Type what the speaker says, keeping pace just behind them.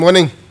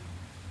Morning.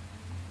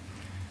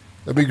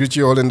 Let me greet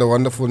you all in the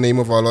wonderful name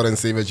of our Lord and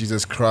Savior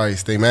Jesus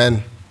Christ.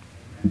 Amen.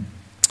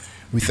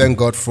 We thank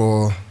God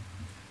for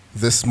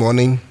this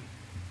morning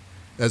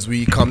as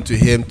we come to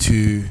Him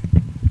to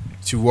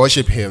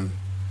worship Him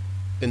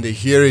in the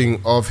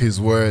hearing of His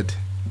word,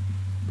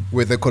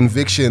 with the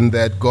conviction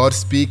that God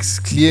speaks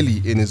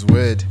clearly in His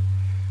word,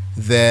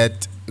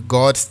 that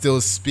God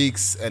still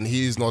speaks and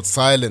He is not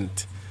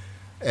silent.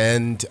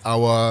 And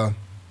our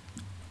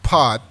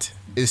part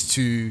is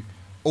to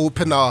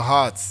open our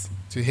hearts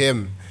to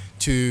Him,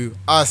 to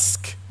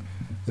ask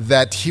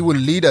that He will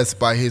lead us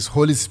by His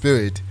Holy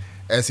Spirit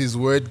as His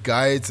word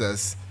guides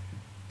us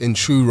in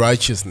true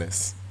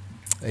righteousness.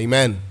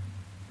 Amen.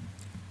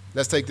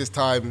 Let's take this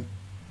time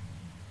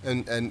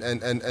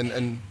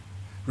and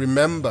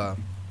remember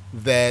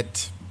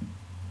that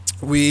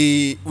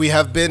we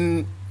have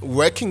been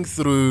working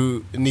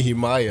through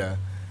Nehemiah.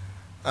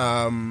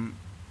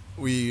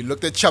 We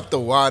looked at chapter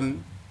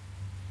 1,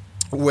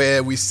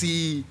 where we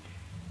see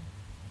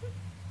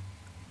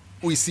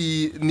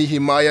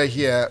Nehemiah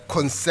here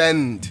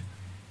concerned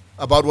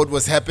about what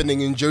was happening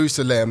in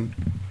Jerusalem.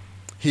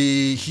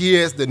 He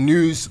hears the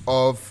news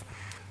of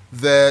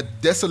the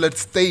desolate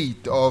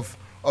state of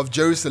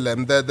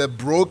Jerusalem, the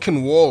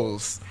broken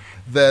walls,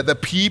 the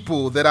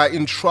people that are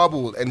in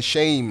trouble and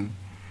shame.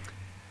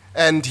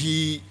 And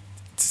he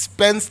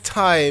spends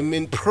time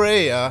in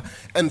prayer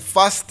and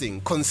fasting,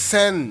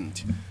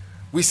 concerned.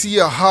 We see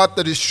a heart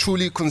that is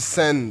truly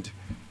concerned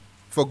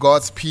for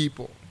God's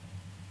people.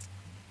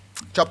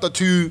 Chapter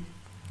 2,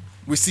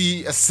 we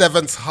see a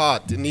servant's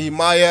heart.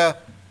 Nehemiah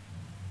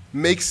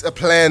makes a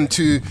plan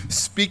to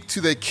speak to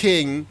the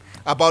king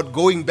about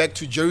going back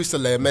to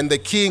Jerusalem, and the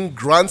king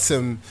grants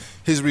him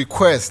his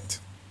request.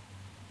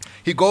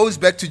 He goes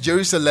back to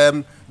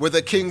Jerusalem with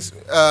the king's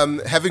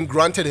having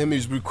granted him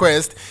his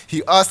request.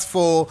 He asks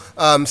for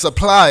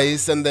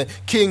supplies, and the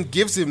king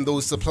gives him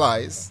those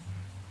supplies.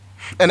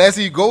 And as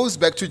he goes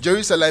back to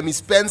Jerusalem, he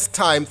spends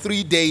time,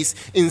 3 days,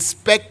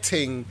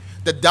 inspecting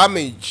the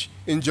damage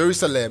in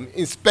Jerusalem,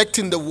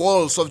 inspecting the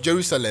walls of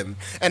Jerusalem.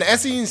 And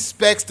as he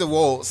inspects the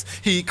walls,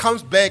 he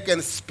comes back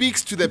and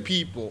speaks to the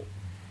people.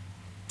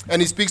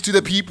 And he speaks to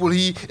the people,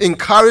 he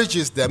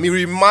encourages them, he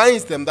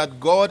reminds them that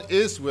God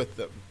is with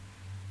them.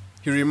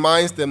 He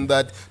reminds them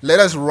that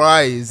let us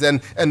rise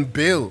and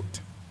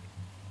build.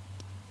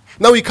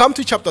 Now we come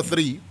to chapter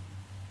 3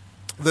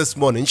 this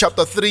morning. In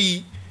chapter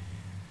 3,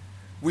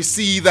 we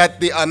see that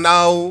they are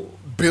now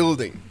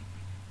building.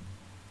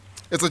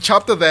 It's a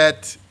chapter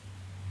that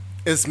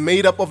is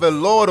made up of a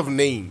lot of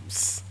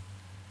names.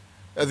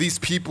 These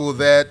people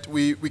that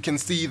we can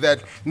see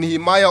that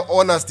Nehemiah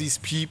honors these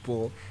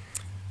people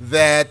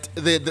that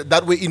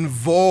were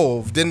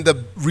involved in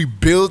the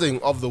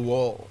rebuilding of the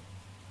wall.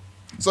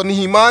 So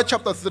Nehemiah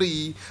chapter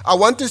 3, I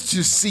want us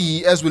to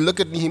see, as we look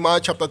at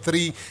Nehemiah chapter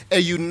 3, a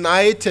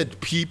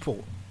united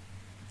people.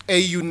 A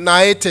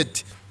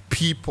united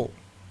people.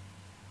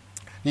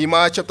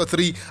 Nehemiah chapter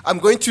 3, I'm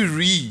going to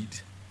read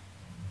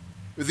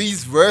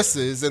these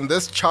verses in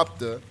this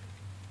chapter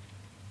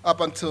up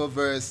until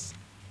verse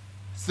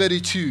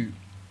 32.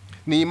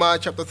 Nehemiah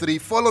chapter 3.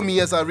 Follow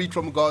me as I read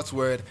from God's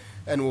word,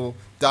 and we'll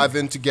dive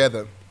in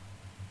together.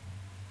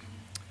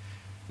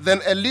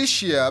 Then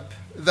Eliashib,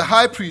 the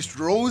high priest,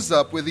 rose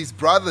up with his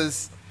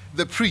brothers,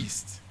 the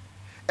priests,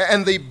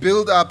 and they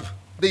built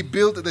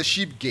the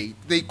sheep gate.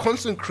 They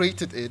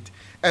consecrated it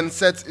and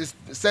set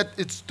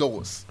its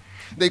doors.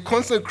 They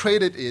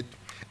consecrated it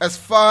as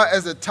far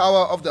as the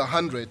Tower of the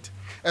 100,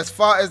 as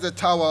far as the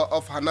Tower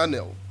of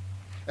Hananel.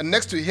 And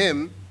next to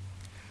him,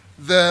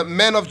 the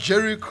men of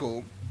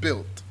Jericho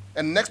built.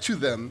 And next to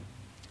them,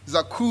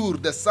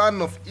 Zakur, the son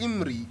of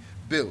Imri,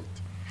 built.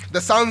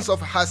 The sons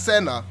of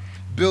Hasena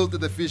built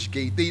the fish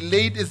gate. They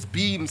laid its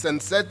beams and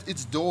set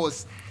its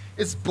doors,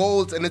 its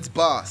bolts and its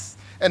bars.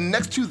 And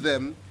next to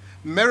them,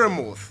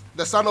 Meremoth,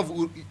 the son of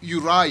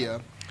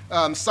Uriah,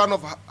 son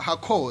of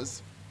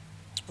Hakoz,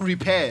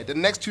 repaired.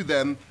 And next to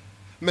them,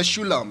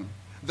 Meshullam,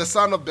 the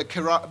son of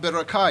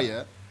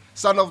Berechiah,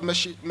 son of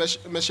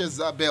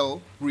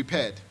Meshezabel,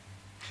 repaired.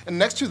 And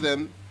next to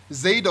them,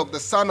 Zadok, the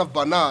son of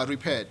Banah,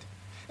 repaired.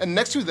 And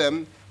next to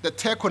them, the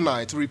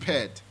Tekonites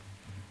repaired.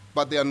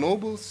 But their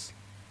nobles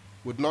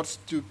would not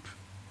stoop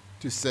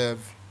to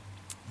serve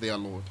their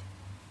Lord.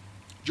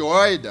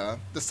 Joiada,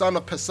 the son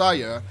of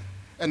Pesaiah,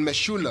 and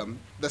Meshullam,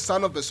 the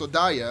son of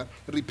Besodiah,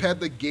 repaired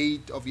the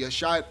gate of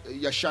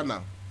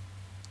Yashana.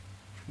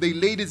 They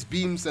laid its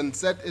beams and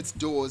set its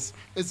doors,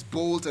 its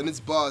bolts and its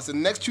bars.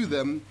 And next to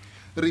them,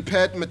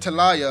 repaired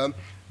Metaliah,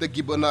 the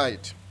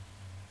Gibeonite,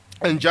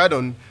 and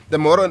Jadon, the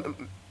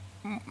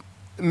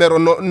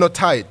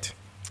Meronotite,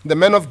 the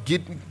men of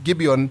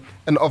Gibeon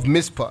and of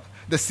Mizpah,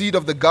 the seed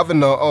of the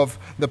governor of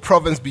the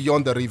province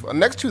beyond the river.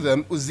 Next to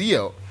them,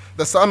 Uzziel,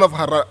 the son of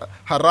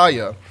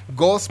Hariah,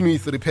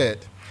 goldsmith,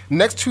 repaired.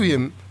 Next to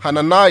him,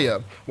 Hananiah,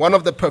 one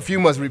of the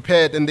perfumers,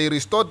 repaired, and they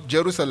restored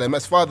Jerusalem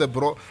as far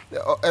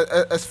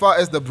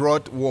as the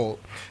broad wall.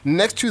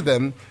 Next to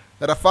them,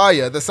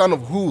 Raphiah, the son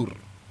of Hur,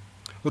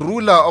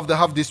 ruler of the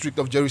half district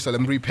of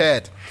Jerusalem,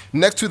 repaired.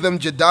 Next to them,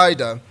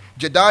 Jediah,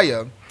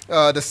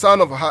 the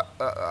son of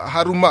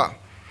Harumah,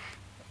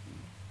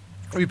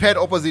 repaired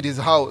opposite his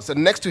house.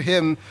 And next to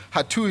him,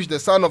 Hattush, the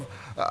son of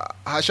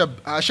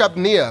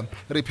Hashabniah,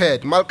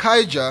 repaired.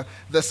 Malchijah,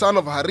 the son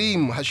of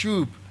Harim,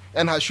 Hashub,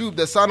 and Hashub,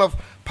 the son of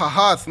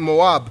Pahath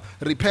Moab,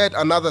 repaired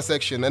another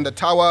section, and the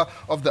tower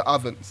of the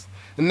ovens.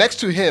 Next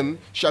to him,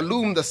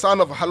 Shallum, the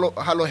son of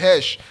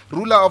Halohesh,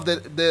 ruler of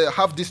the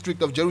half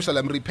district of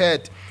Jerusalem,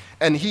 repaired,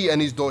 and he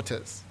and his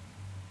daughters.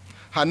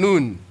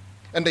 Hanun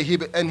and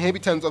the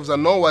inhabitants of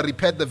Zanoah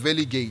repaired the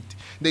valley gate.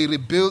 They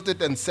rebuilt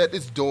it and set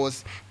its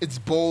doors, its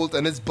bolts,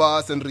 and its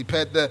bars, and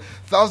repaired the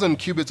 1,000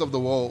 cubits of the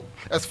wall,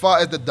 as far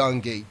as the dung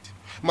gate.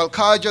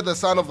 Malchijah, the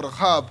son of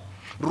Rahab,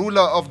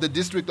 ruler of the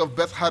district of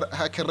Beth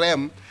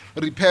Hakerem,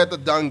 repaired the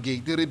dung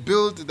gate. They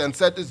rebuilt it and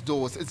set its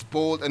doors, its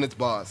bolts, and its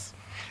bars.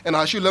 And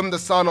Hashulam, the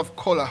son of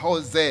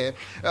Kolahozeh,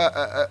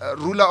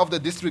 ruler of the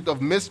district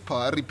of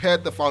Mizpah,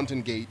 repaired the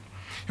fountain gate.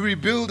 He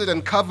rebuilt it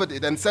and covered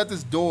it and set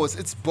its doors,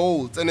 its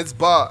bolts, and its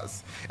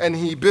bars. And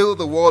he built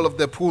the wall of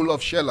the pool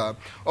of Shelah,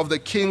 of the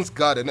king's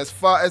garden, as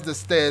far as the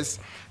stairs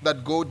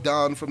that go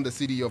down from the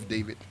city of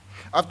David.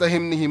 After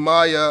him,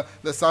 Nehemiah,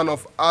 the son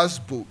of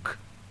Azbuk,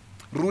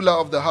 ruler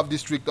of the half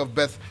district of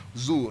Beth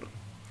Zur,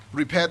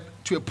 repaired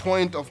to a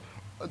point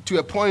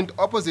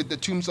opposite the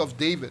tombs of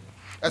David,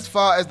 as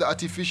far as the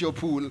artificial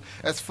pool,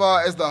 as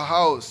far as the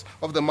house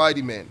of the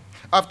mighty man.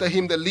 After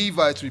him, the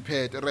Levites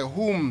repaired.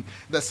 Rehum,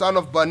 the son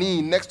of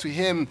Bani, next to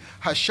him,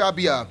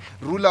 Hashabiah,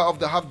 ruler of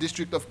the half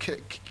district of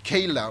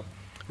Keilah,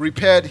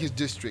 repaired his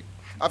district.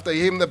 After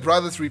him, the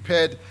brothers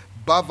repaired.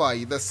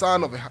 Bavai, the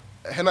son of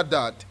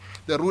Henadad,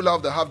 the ruler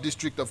of the half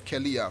district of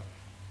Keilah.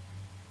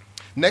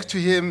 Next to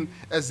him,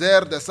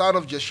 Ezer, the son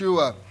of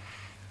Jeshua,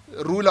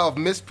 ruler of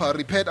Mizpah,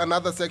 repaired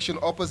another section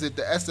opposite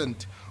the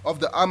ascent of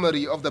the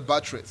armory of the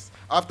buttress.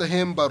 After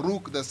him,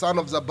 Baruch, the son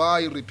of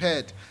Zabai,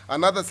 repaired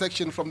another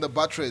section from the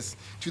buttress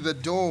to the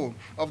door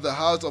of the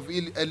house of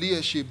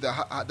Eliashib, the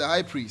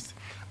high priest.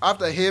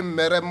 After him,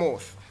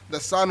 Meremoth, the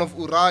son of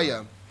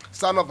Uriah,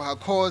 son of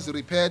Hakoz,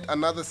 repaired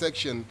another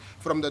section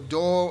from the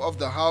door of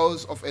the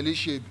house of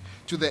Eliashib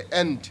to the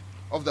end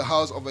of the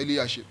house of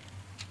Eliashib.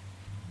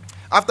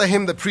 After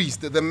him, the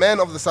priest, the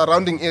men of the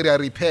surrounding area,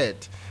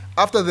 repaired.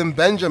 After them,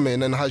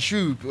 Benjamin and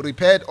Hashub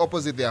repaired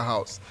opposite their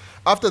house.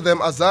 After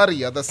them,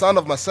 Azariah, the son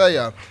of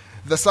Messiah,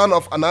 the son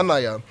of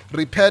Ananiah,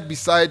 repaired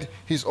beside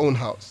his own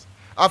house.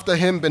 After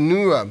him,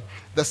 Benua,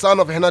 the son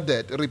of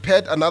Henadad,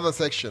 repaired another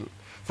section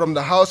from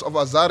the house of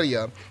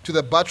Azariah to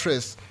the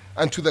buttress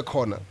and to the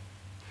corner.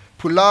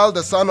 Pulal,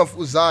 the son of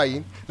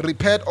Uzai,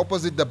 repaired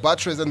opposite the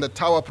buttress and the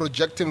tower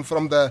projecting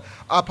from the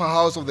upper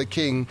house of the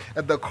king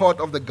at the court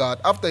of the guard.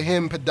 After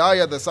him,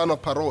 Pedaiah, the son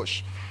of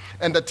Parosh,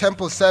 and the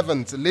temple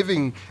servants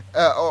living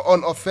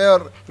on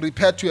Ophir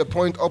repaired to a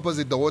point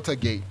opposite the water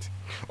gate.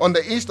 On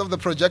the east of the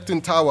projecting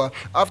tower,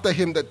 after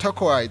him the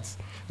Tekoites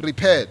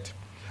repaired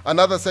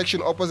another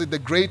section opposite the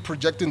great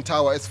projecting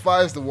tower as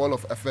far as the wall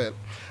of Ophir.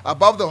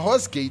 Above the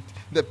horse gate,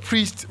 the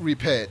priests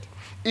repaired,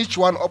 each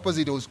one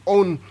opposite his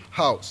own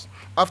house.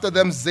 After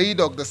them,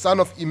 Zadok, the son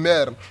of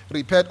Immer,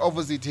 repaired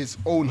opposite his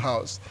own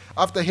house.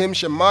 After him,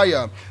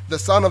 Shemaiah, the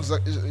son of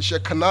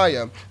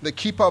Shechaniah, the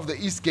keeper of the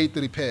east gate,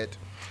 repaired.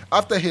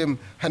 After him,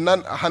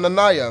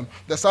 Hananiah,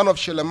 the son of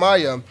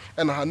Shelemiah,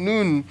 and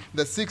Hanun,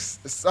 the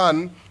sixth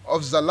son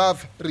of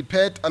Zalaph,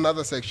 repaired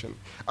another section.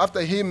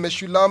 After him,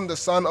 Meshulam, the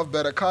son of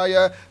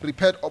Berechiah,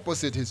 repaired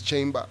opposite his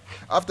chamber.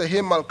 After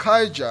him,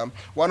 Malchijah,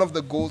 one of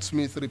the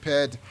goldsmiths,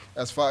 repaired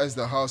as far as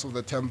the house of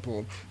the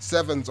temple,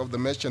 servants of the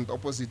merchant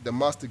opposite the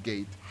master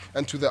gate,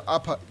 and to the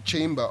upper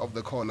chamber of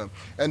the corner.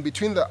 And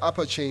between the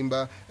upper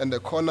chamber and the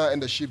corner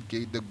and the sheep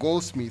gate, the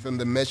goldsmith and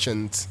the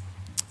merchant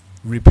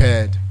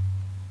repaired.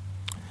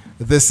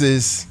 This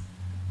is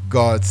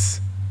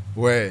God's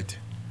word.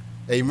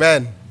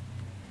 Amen.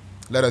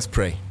 Let us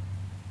pray.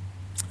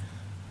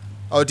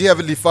 Our dear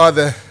Heavenly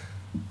Father,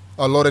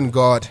 our Lord and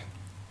God,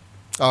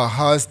 our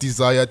hearts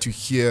desire to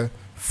hear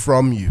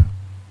from you.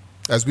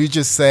 As we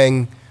just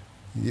sang,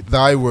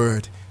 thy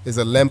word is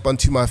a lamp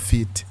unto my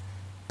feet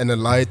and a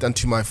light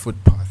unto my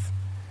footpath.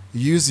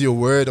 Use your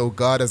word, O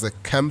God, as a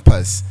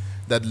compass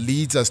that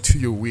leads us to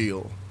your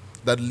will,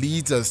 that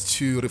leads us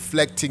to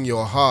reflecting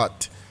your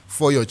heart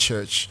for your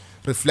church,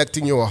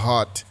 reflecting your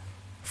heart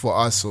for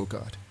us, O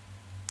God.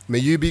 May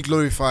you be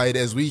glorified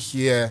as we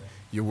hear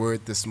your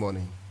word this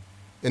morning.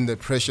 In the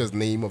precious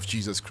name of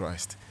Jesus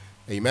Christ.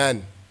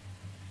 Amen.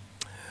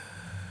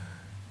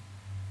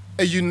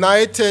 A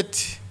united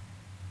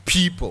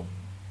people.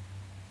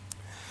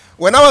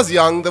 When I was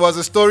young, there was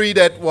a story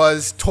that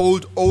was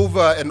told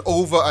over and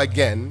over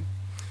again.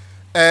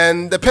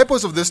 And the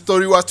purpose of this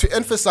story was to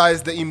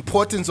emphasize the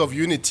importance of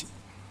unity.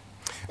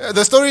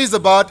 The story is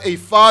about a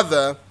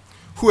father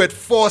who had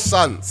 4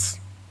 sons.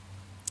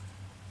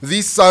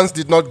 These sons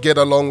did not get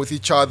along with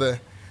each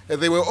other.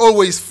 They were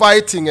always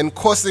fighting and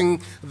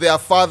causing their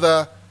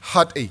father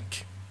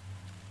heartache.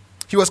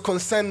 He was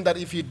concerned that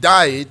if he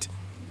died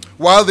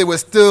while they were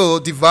still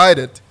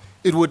divided,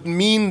 it would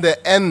mean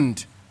the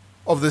end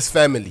of this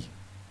family.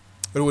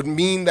 It would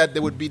mean that they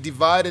would be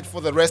divided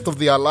for the rest of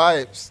their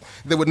lives.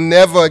 They would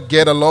never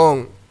get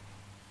along.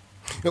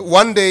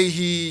 One day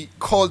he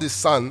called his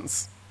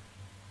sons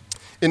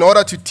in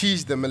order to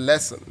teach them a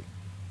lesson.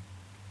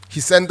 He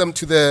sent them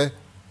to the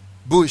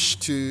bush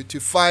to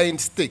find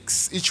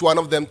sticks, each one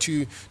of them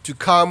to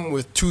come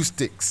with 2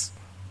 sticks.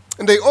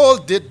 And they all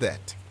did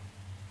that.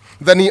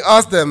 Then he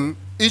asked them,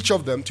 each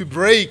of them, to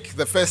break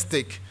the first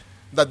stick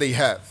that they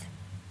have.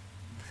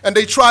 And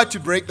they tried to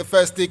break the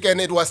first stick, and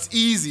it was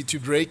easy to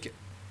break it.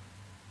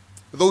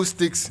 Those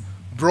sticks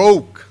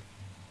broke.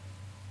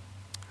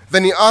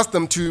 Then he asked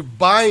them to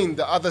bind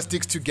the other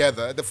sticks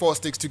together, the 4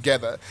 sticks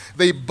together.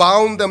 They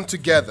bound them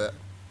together.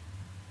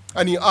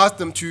 And he asked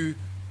them to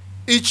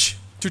each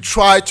to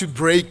try to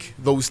break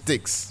those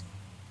sticks.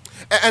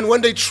 And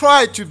when they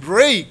tried to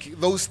break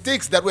those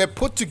sticks that were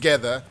put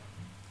together,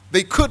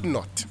 they could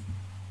not.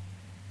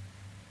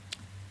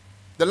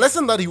 The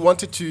lesson that he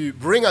wanted to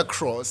bring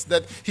across,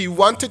 that he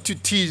wanted to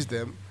teach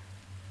them,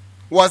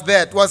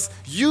 was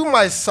you,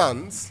 my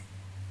sons,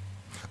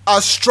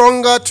 are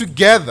stronger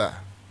together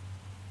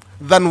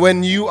than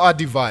when you are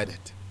divided.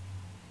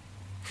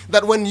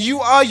 That when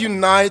you are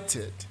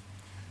united,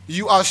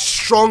 you are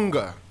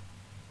stronger.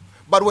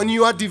 But when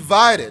you are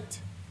divided,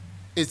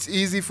 it's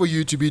easy for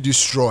you to be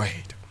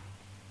destroyed.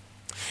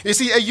 You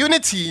see, a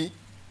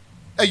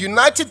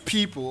united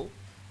people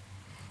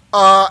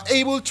are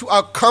able to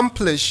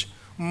accomplish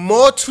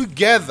more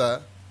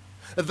together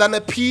than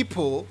a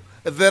people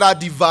that are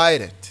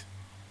divided.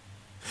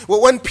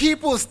 Well, when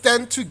people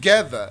stand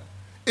together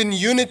in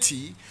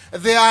unity,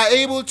 they are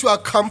able to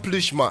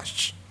accomplish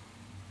much.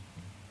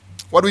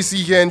 What we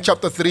see here in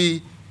chapter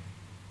 3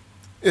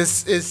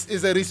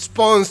 is a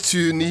response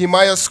to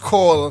Nehemiah's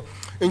call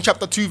in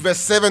chapter 2, verse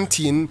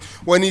 17,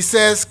 when he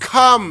says,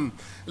 "Come,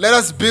 let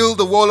us build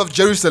the wall of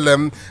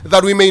Jerusalem,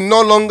 that we may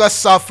no longer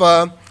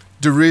suffer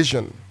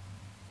derision."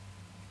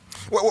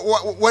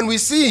 When we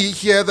see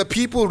here the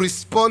people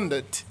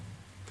responded,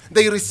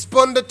 they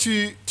responded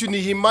to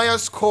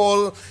Nehemiah's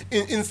call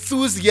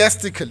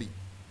enthusiastically.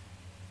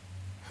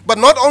 But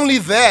not only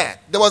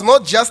that, there was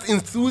not just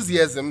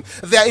enthusiasm.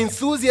 Their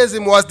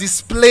enthusiasm was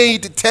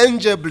displayed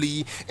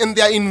tangibly in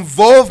their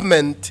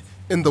involvement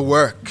in the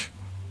work.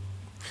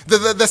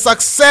 The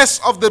success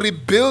of the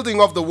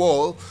rebuilding of the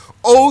wall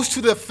owes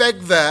to the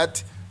fact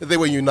that they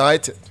were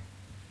united.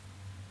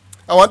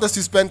 I want us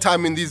to spend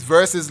time in these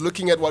verses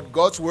looking at what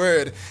God's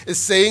word is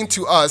saying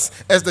to us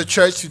as the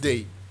church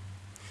today.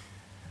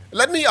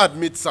 Let me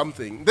admit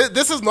something.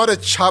 This is not a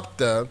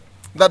chapter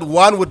that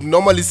one would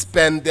normally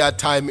spend their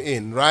time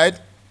in, right?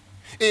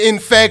 In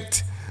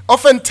fact,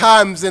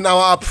 oftentimes in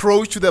our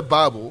approach to the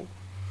Bible,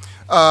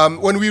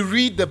 when we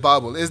read the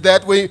Bible, is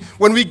that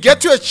when we get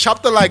to a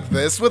chapter like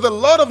this with a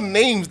lot of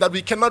names that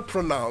we cannot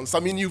pronounce. I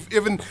mean, you've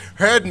even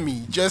heard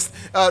me just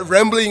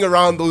rambling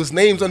around those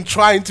names and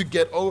trying to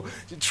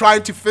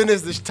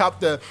finish this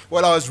chapter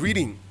while I was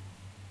reading.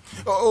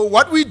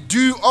 What we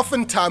do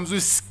oftentimes, we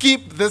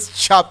skip this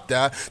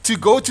chapter to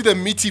go to the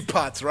meaty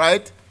parts,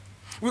 right?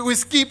 We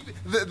skip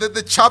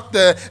the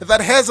chapter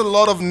that has a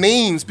lot of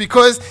names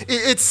because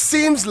it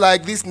seems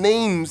like these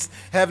names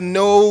have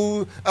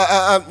nothing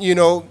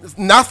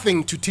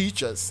to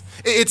teach us.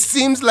 It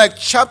seems like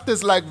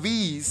chapters like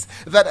these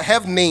that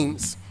have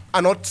names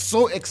are not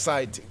so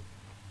exciting.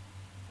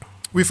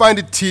 We find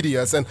it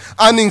tedious and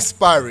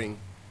uninspiring.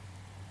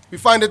 We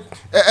find it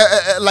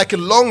like a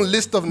long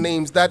list of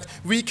names that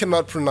we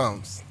cannot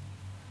pronounce.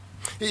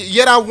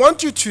 Yet I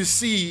want you to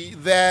see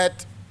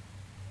that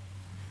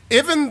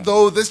even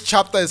though this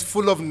chapter is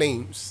full of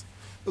names,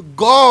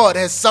 God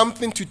has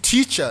something to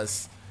teach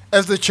us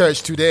as the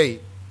church today.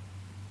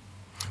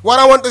 What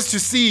I want us to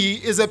see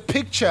is a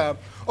picture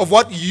of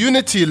what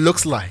unity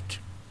looks like.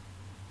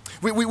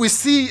 We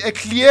see a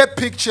clear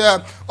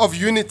picture of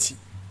unity.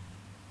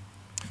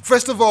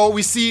 First of all,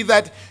 we see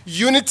that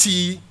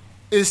unity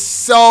is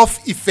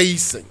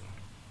self-effacing.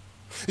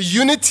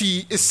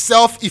 Unity is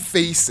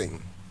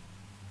self-effacing.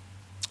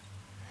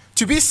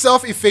 To be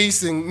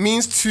self-effacing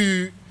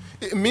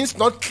means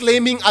not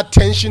claiming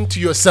attention to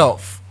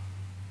yourself.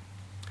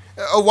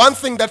 One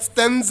thing that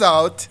stands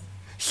out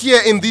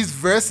here in these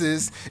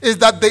verses is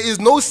that there is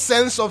no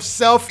sense of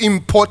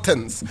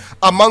self-importance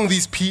among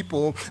these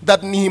people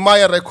that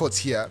Nehemiah records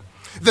here.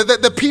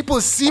 The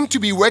people seem to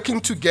be working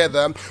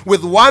together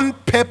with one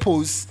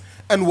purpose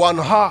and one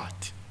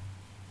heart.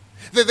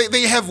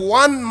 They have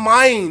one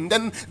mind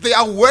and they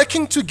are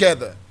working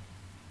together.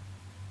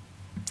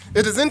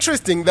 It is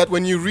interesting that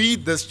when you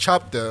read this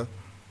chapter,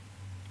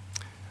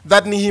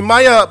 that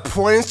Nehemiah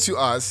points to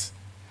us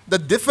the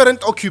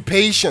different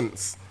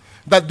occupations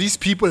that these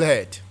people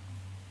had.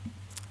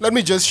 Let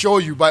me just show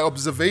you by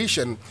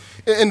observation.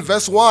 In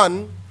verse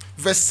 1,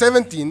 verse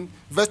 17,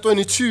 verse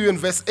 22, and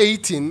verse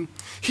 18,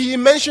 he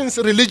mentions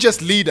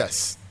religious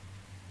leaders.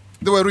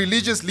 There were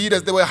religious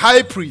leaders, there were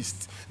high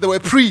priests, there were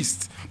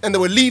priests, and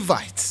there were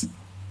Levites.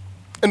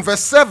 In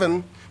verse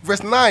 7,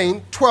 verse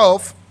 9,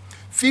 12,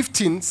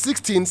 15,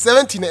 16,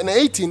 17, and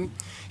 18,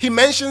 he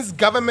mentions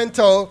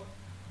governmental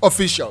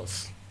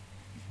officials.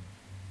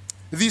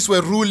 These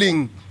were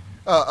the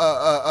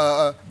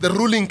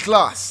ruling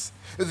class.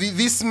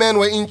 These men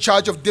were in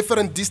charge of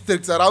different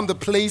districts around the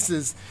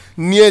places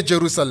near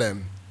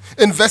Jerusalem.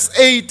 In verse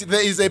 8,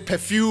 there is a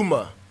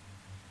perfumer.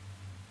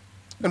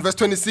 In verse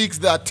 26,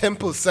 there are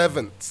temple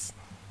servants.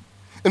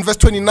 In verse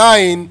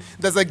 29,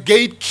 there's a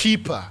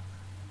gatekeeper,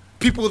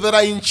 people that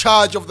are in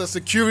charge of the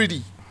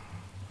security.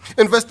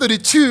 In verse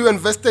 32 and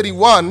verse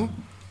 31,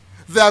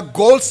 there are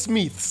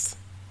goldsmiths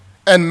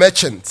and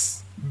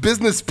merchants,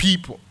 business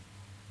people.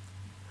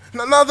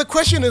 Now the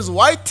question is,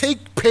 why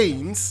take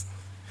pains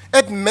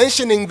at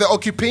mentioning the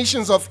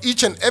occupations of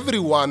each and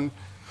everyone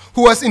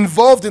who was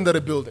involved in the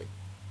rebuilding?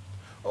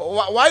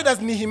 Why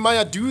does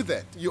Nehemiah do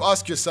that? You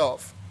ask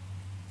yourself.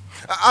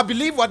 I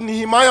believe what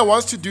Nehemiah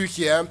wants to do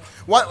here,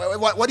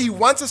 what he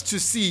wants us to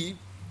see,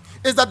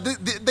 is that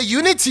the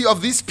unity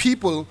of these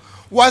people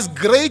was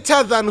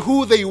greater than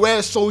who they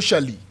were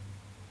socially.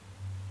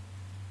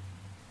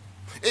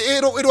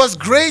 It was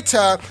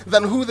greater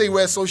than who they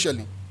were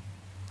socially.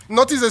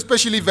 Notice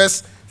especially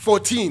verse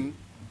 14.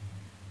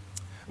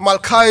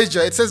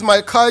 Malchijah, it says,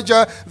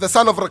 Malchijah, the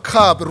son of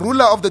Rechab,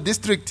 ruler of the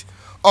district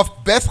of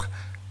Beth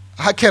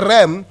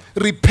Hakerem,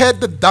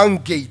 repaired the dung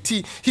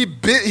gate.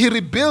 He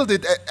rebuilt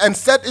it and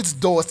set its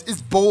doors,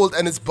 its bolt,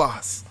 and its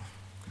bars.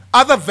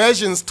 Other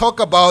versions talk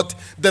about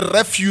the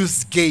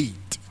refuse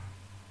gate.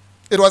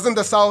 It was in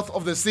the south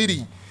of the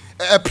city,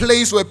 a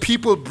place where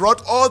people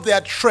brought all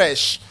their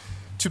trash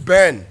to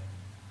burn.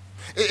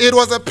 It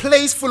was a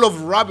place full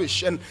of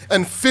rubbish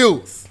and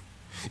filth.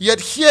 Yet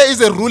here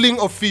is a ruling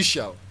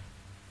official.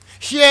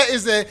 Here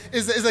is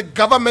a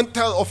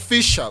governmental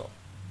official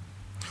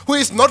who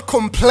is not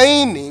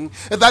complaining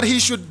that he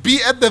should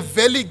be at the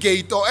valley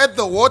gate or at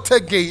the water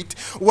gate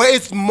where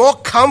it's more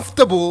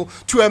comfortable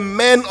to a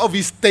man of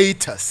his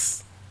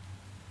status.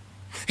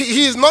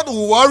 He is not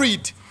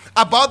worried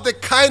about the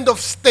kind of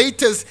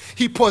status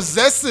he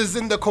possesses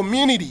in the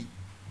community.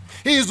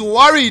 He is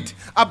worried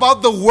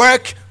about the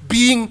work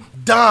being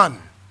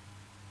done.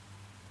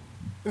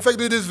 In fact,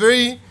 it is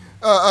very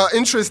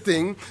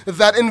interesting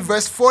that in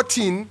verse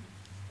 14,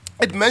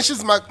 it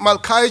mentions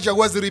Malchijah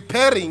was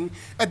repairing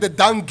at the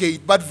dung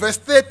gate, but verse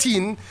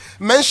 13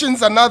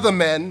 mentions another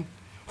man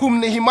whom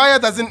Nehemiah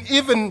doesn't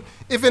even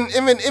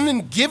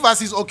give us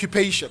his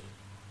occupation.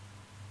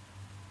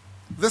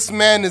 This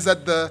man is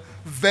at the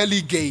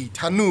valley gate,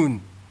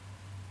 Hanun.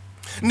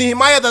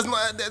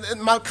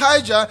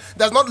 Malchijah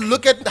does not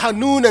look at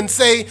Hanun and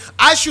say,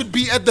 I should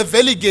be at the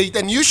valley gate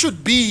and you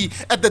should be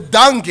at the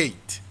dung gate.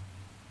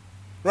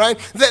 Right?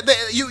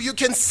 You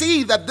can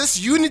see that this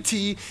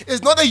unity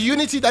is not a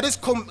unity that is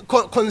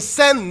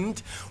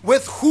concerned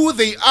with who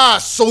they are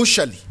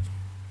socially.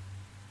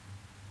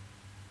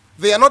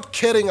 They are not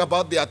caring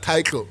about their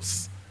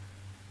titles,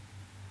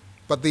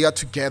 but they are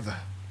together.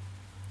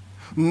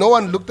 No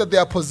one looked at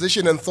their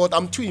position and thought,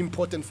 I'm too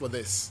important for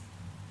this.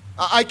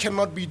 I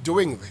cannot be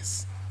doing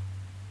this.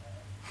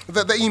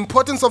 The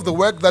importance of the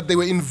work that they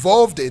were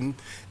involved in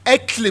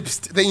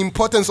eclipsed the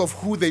importance of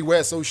who they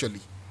were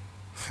socially.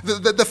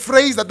 The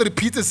phrase that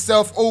repeats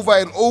itself over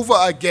and over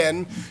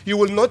again, you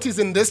will notice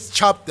in this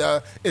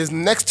chapter, is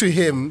next to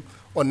him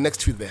or next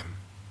to them.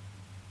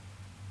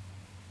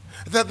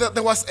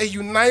 There was a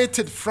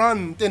united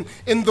front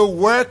in the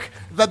work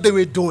that they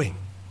were doing.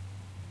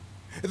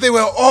 They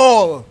were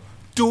all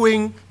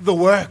doing the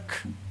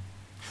work.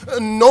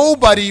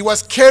 Nobody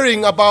was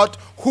caring about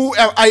who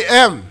I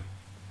am.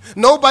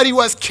 Nobody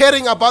was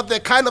caring about the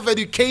kind of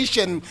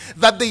education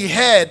that they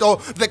had or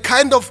the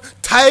kind of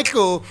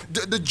title,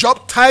 the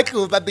job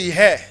title that they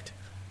had.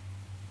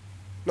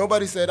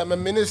 Nobody said, I'm a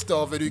minister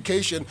of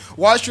education.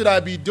 Why should I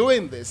be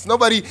doing this?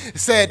 Nobody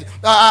said,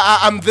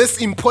 I'm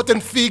this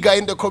important figure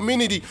in the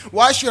community.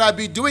 Why should I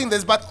be doing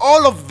this? But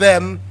all of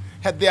them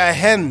had their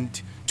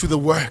hand to the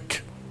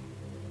work.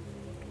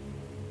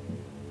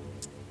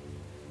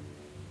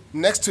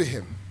 Next to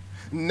him,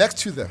 next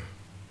to them.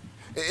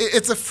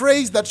 It's a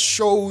phrase that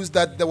shows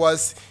that there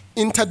was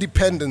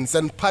interdependence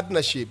and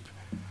partnership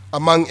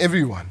among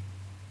everyone.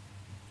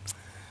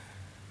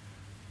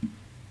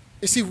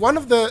 You see, one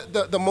of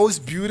the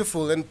most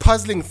beautiful and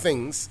puzzling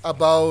things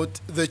about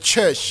the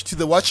church to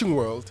the watching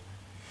world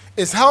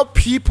is how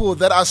people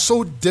that are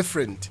so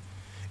different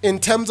in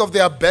terms of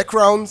their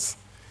backgrounds,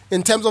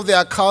 in terms of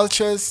their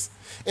cultures,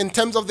 in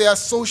terms of their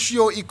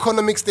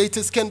socio-economic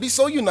status can be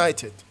so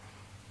united.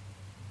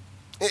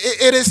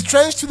 It is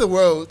strange to the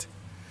world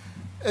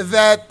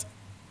that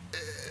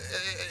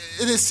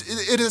it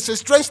is a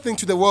strange thing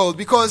to the world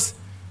because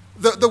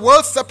the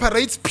world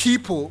separates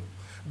people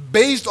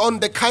based on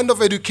the kind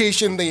of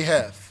education they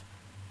have.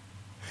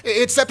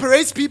 It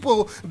separates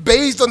people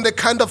based on the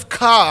kind of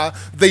car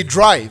they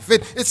drive.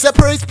 It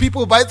separates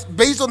people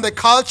based on the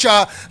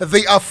culture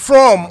they are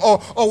from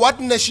or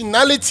what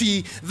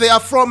nationality they are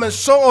from and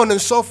so on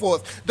and so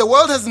forth. The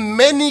world has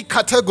many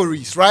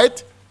categories,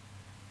 right?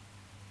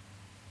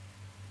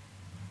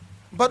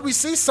 But we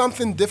see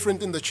something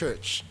different in the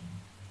church.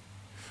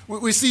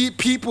 We see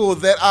people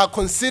that are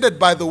considered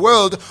by the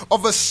world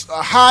of a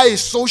high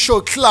social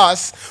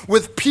class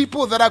with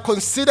people that are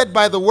considered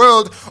by the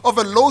world of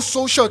a low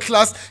social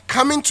class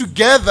coming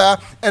together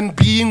and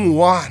being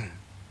one.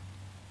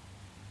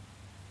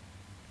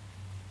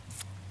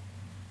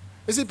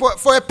 You see,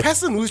 for a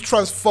person who's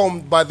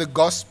transformed by the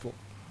gospel,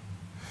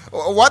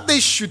 what they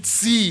should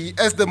see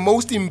as the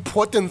most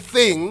important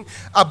thing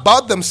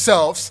about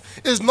themselves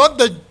is not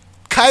the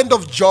kind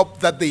of job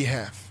that they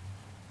have.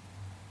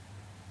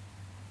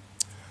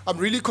 I'm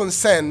really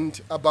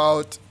concerned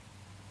about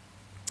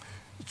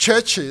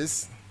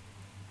churches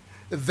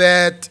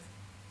that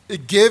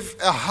give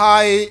a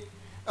high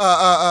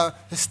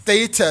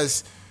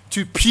status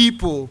to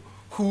people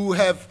who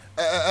have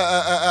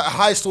a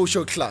high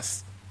social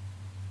class,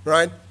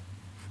 right?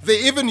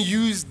 They even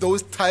use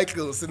those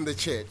titles in the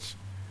church.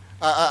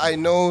 I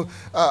know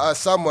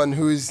someone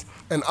who's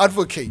an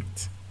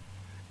advocate,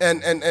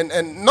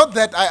 and not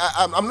that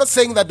I'm not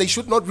saying that they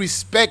should not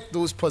respect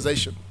those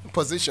positions,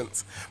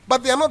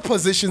 but they are not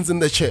positions in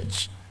the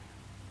church,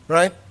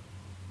 right?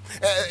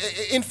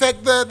 In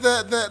fact,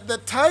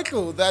 the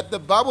title that the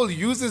Bible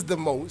uses the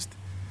most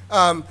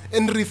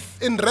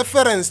in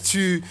reference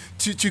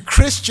to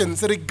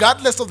Christians,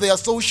 regardless of their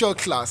social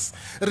class,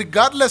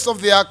 regardless of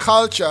their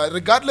culture,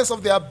 regardless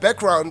of their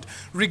background,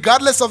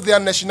 regardless of their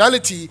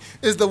nationality,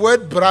 is the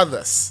word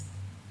brothers,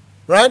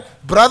 right?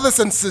 Brothers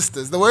and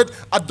sisters, the word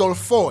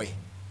adelphoi.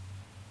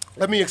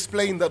 Let me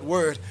explain that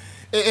word.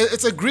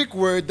 It's a Greek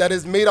word that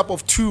is made up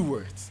of two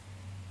words,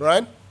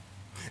 right?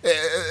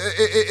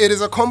 It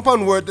is a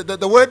compound word.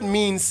 The word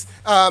means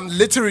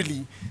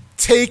literally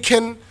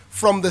taken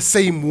from the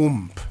same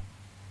womb.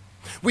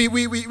 We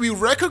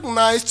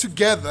recognize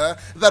together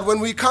that when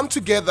we come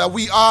together,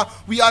 we are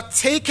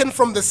taken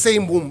from the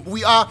same womb.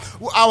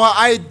 Our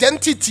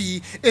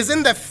identity is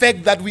in the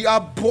fact that we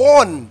are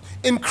born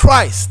in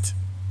Christ.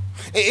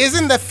 It is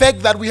in the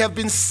fact that we have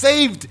been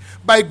saved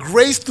by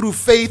grace through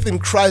faith in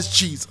Christ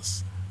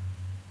Jesus.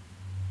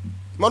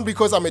 Not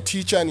because I'm a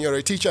teacher and you're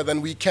a teacher,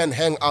 then we can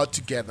hang out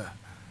together.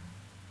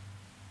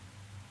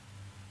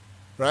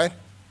 Right?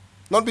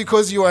 Not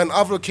because you are an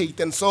advocate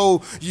and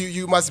so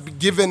you must be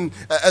given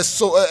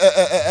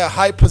a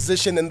high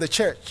position in the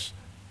church.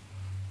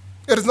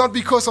 It is not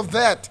because of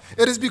that.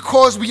 It is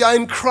because we are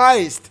in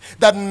Christ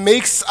that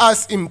makes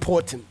us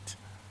important.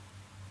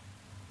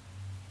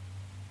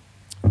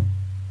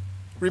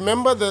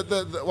 Remember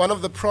one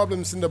of the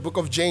problems in the book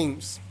of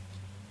James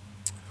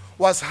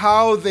was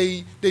how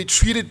they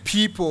treated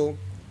people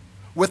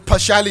with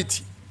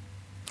partiality.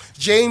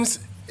 James,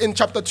 in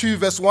chapter 2,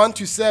 verse 1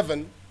 to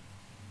 7,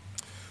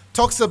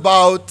 talks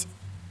about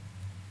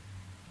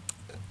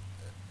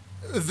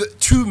the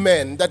two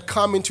men that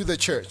come into the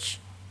church.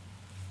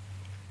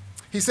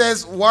 He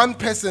says one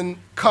person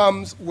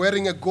comes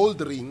wearing a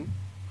gold ring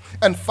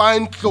and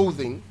fine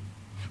clothing,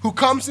 who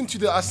comes into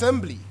the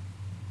assembly.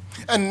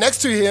 And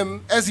next to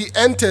him, as he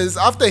enters,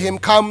 after him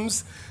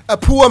comes a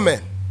poor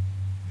man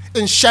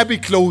in shabby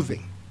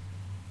clothing.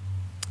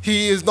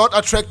 He is not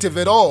attractive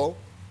at all.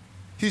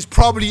 He's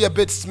probably a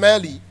bit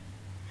smelly.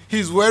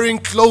 He's wearing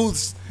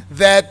clothes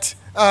that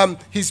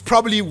he's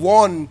probably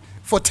worn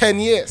for 10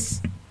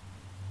 years.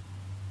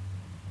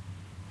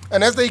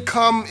 And as they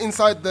come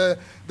inside the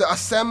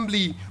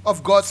assembly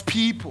of God's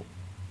people,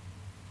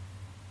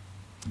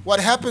 what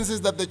happens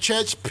is that the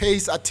church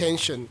pays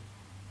attention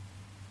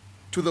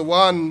to the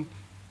one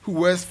who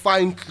wears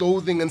fine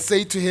clothing and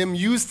say to him,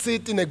 "You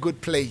sit in a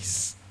good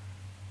place."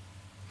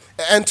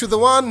 And to the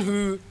one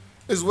who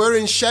is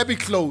wearing shabby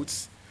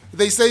clothes,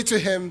 they say to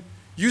him,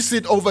 "You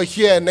sit over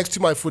here next to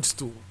my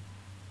footstool."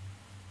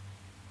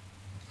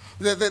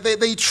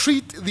 They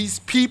treat these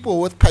people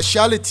with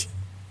partiality.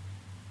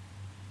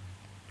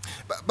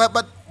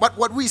 But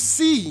what we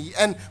see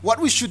and what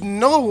we should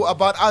know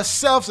about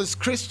ourselves as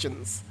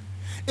Christians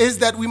is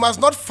that we must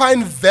not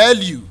find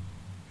value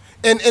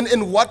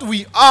in what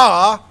we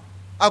are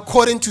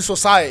according to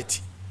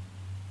society.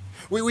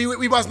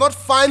 We must not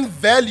find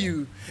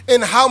value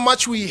in how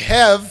much we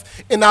have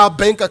in our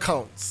bank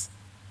accounts.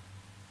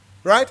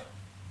 Right?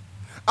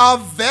 Our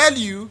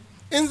value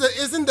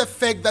is in the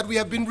fact that we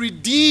have been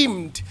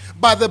redeemed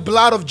by the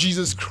blood of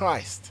Jesus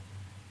Christ.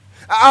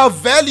 Our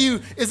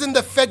value is in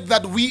the fact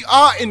that we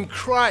are in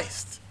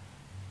Christ.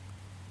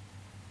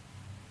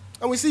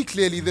 And we see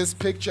clearly this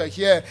picture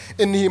here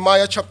in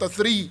Nehemiah chapter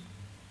 3.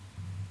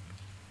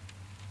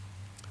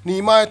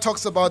 Nehemiah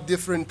talks about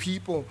different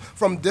people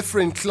from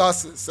different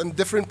classes and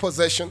different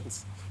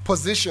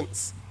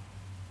positions.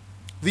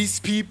 These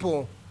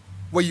people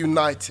were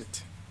united.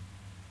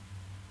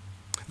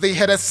 They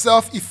had a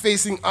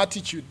self-effacing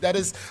attitude that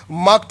is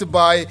marked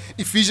by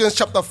Ephesians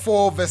chapter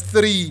 4, verse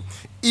 3,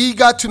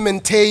 eager to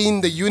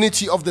maintain the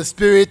unity of the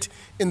Spirit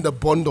in the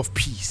bond of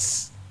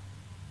peace.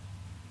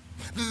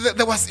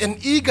 There was an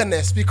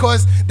eagerness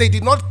because they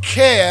did not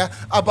care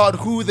about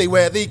who they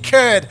were. They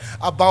cared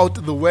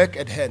about the work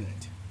at hand.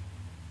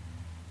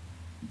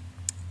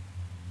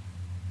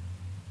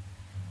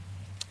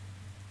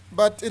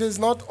 But it is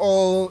not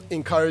all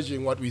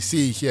encouraging what we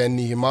see here in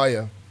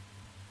Nehemiah.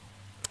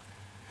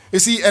 You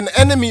see, an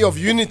enemy of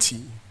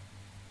unity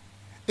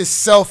is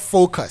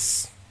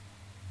self-focus.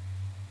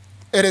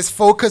 It is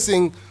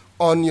focusing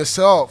on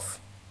yourself.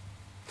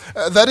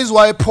 That is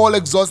why Paul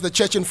exhorts the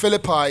church in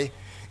Philippi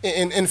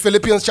in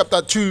Philippians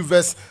chapter 2,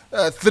 verse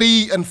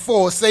 3 and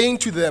 4, saying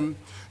to them,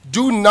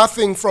 "Do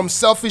nothing from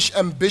selfish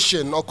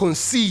ambition or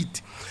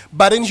conceit,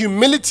 but in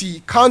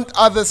humility count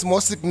others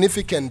more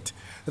significant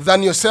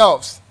than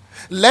yourselves.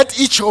 Let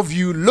each of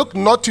you look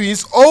not to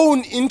his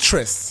own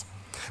interests,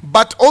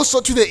 but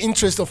also to the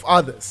interest of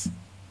others."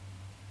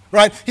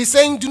 Right? He's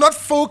saying do not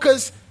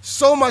focus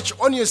so much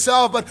on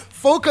yourself, but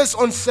focus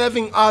on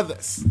serving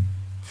others.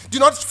 Do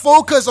not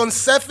focus on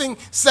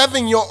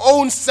serving your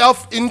own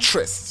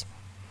self-interest,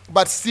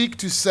 but seek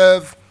to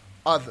serve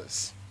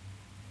others.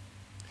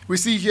 We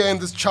see here in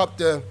this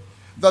chapter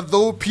that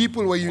though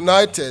people were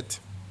united,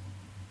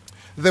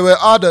 there were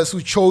others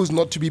who chose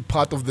not to be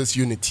part of this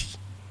unity.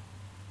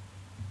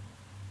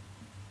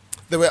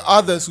 There were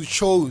others who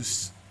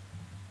chose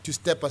to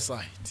step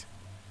aside.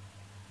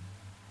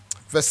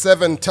 Verse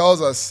 7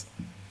 tells us,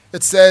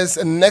 it says,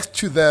 "And next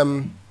to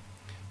them,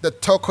 the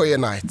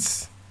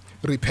Tekoianites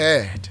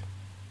repaired."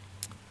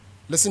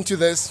 Listen to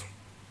this.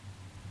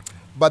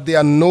 "But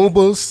their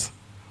nobles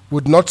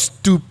would not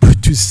stoop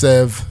to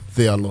serve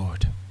their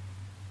Lord."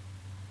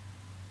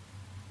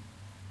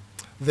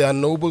 Their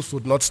nobles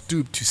would not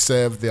stoop to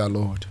serve their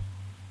Lord.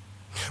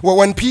 Well,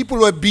 when people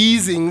were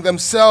busying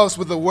themselves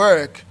with the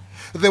work,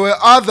 there were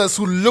others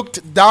who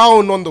looked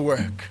down on the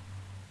work.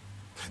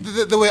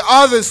 There were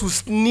others who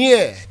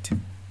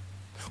sneered,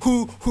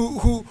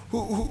 who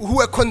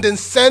were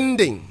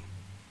condescending.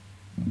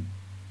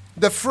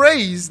 The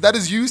phrase that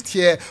is used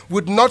here,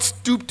 "would not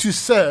stoop to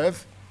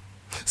serve,"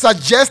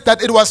 suggests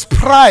that it was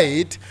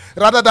pride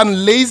rather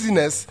than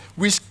laziness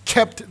which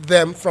kept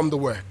them from the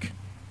work.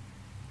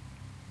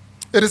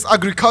 It is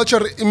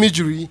agricultural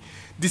imagery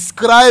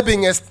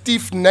describing a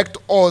stiff-necked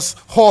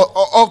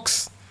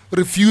ox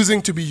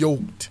refusing to be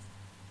yoked.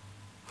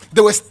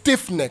 They were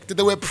stiff-necked,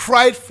 they were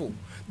prideful.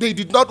 They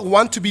did not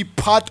want to be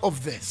part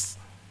of this.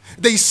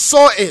 They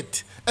saw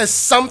it as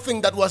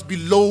something that was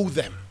below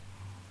them.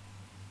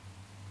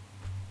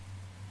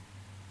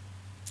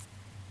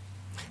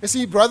 You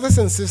see, brothers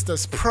and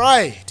sisters,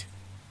 pride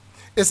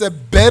is a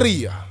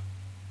barrier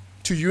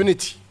to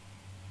unity.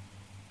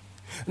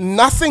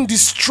 Nothing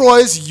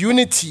destroys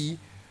unity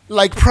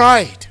like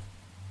pride.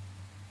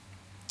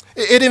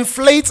 It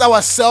inflates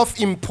our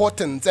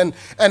self-importance and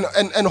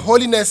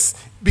holiness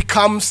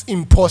becomes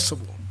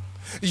impossible.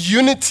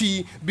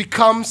 Unity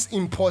becomes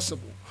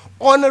impossible.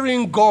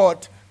 Honoring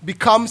God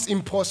becomes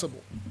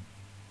impossible.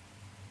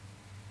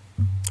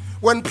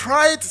 When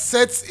pride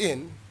sets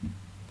in,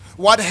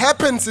 what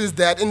happens is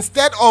that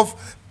instead of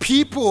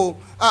people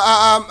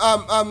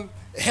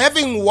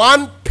having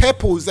one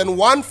purpose and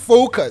one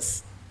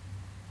focus,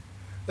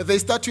 they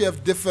start to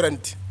have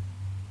different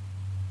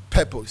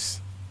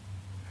purpose.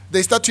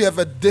 They start to have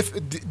a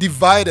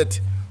divided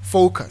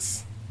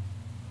focus.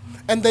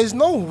 And there's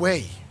no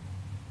way,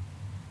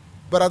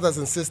 brothers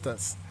and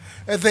sisters,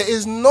 there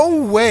is no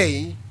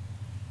way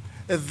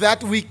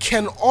that we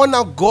can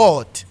honor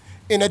God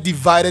in a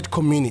divided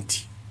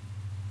community.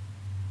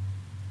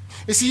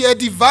 You see, a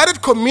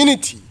divided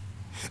community,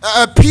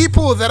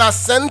 people that are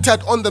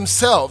centered on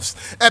themselves,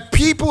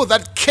 people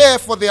that care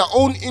for their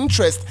own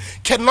interest,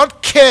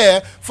 cannot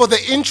care for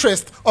the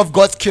interest of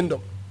God's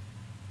kingdom.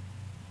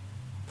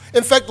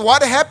 In fact,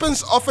 what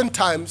happens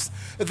oftentimes,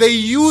 they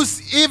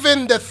use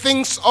even the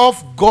things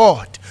of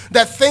God,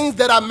 the things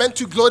that are meant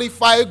to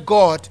glorify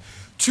God,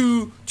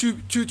 to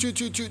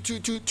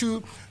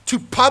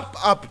pump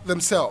up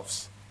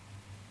themselves.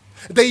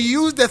 They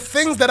use the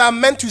things that are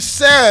meant to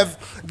serve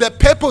the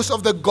purpose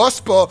of the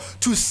gospel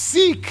to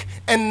seek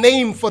a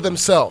name for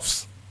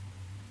themselves,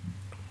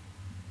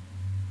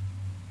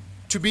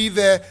 to be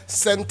the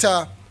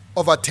center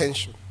of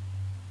attention,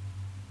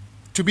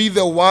 to be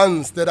the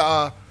ones that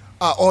are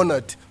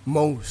honored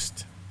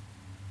most.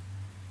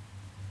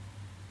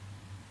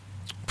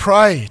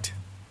 Pride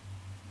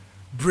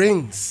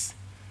brings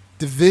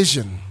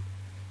division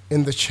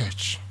in the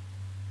church.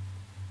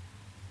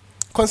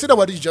 Consider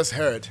what you just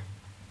heard.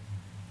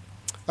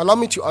 Allow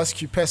me to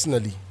ask you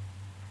personally,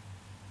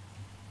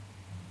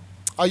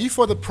 are you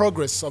for the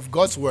progress of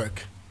God's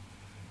work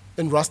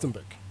in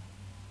Rustenburg?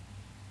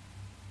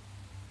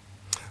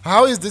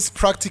 How is this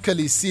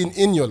practically seen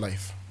in your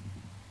life?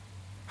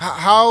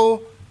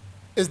 How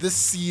is this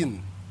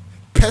seen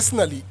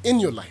personally in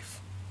your life?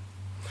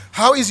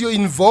 How is your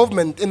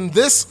involvement in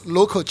this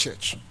local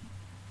church?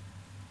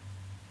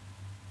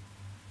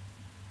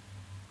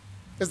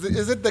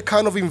 Is it the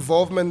kind of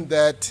involvement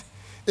that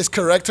is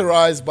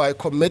characterized by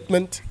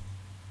commitment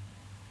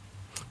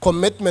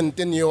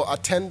in your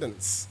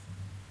attendance,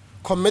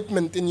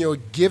 commitment in your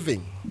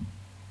giving,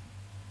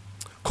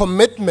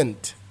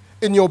 commitment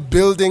in your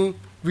building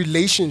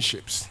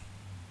relationships?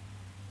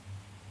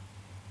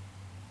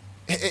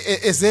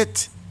 Is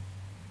it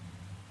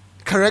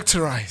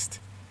characterized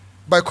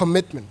by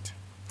commitment,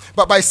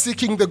 but by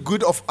seeking the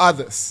good of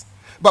others,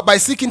 but by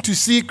seeking to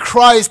see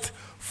Christ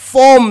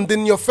formed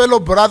in your fellow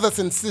brothers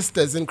and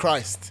sisters in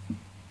Christ?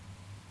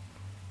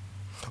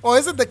 Or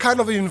is it the kind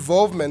of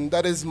involvement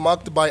that is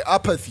marked by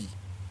apathy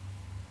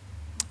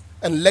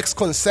and lacks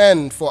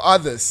concern for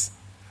others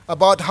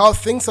about how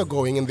things are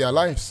going in their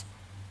lives?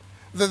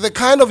 The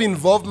kind of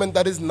involvement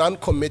that is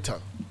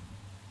non-committal.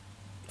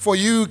 For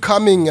you,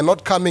 coming and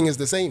not coming is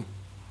the same.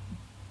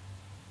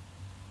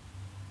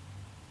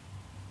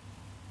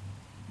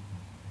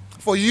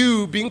 For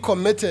you, being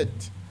committed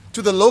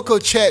to the local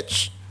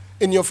church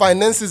in your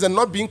finances and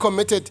not being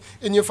committed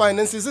in your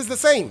finances is the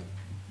same.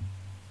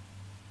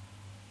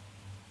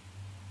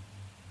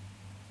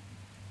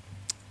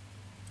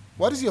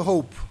 What is your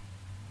hope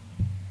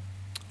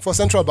for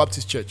Central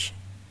Baptist Church?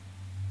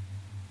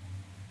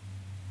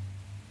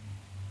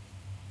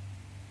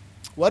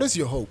 What is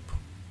your hope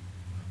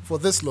for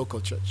this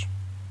local church?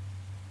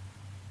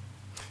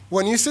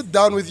 When you sit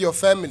down with your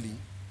family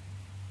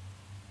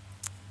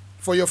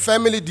for your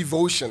family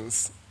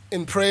devotions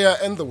in prayer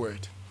and the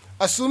word,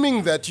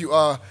 assuming that you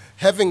are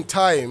having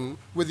time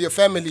with your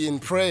family in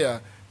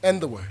prayer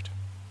and the word,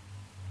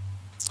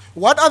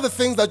 what are the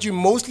things that you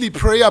mostly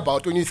pray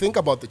about when you think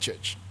about the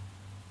church?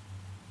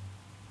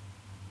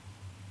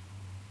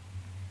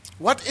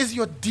 What is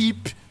your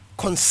deep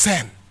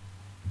concern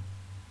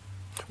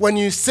when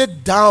you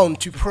sit down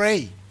to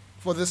pray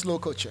for this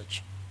local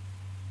church?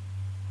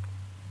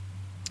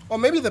 Or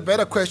maybe the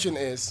better question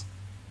is,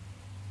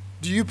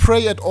 do you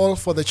pray at all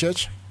for the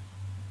church?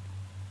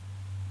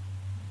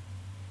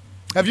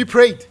 Have you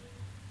prayed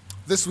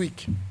this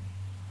week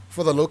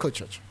for the local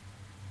church?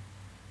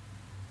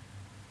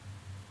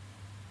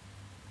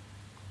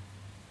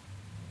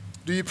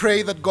 Do you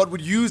pray that God would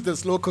use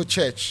this local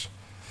church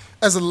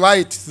as a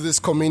light to this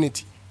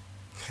community?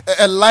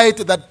 A light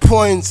that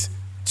points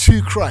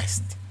to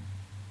Christ?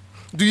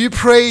 Do you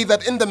pray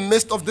that in the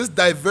midst of this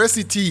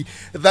diversity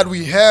that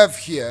we have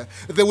here,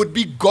 there would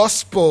be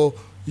gospel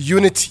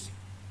unity?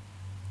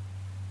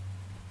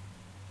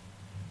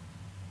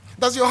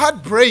 Does your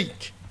heart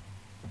break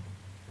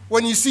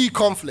when you see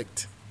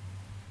conflict?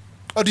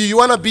 Or do you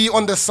want to be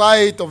on the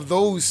side of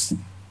those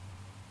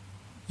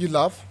you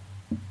love?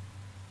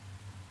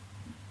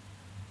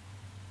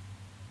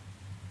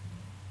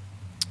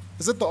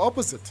 Is it the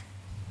opposite?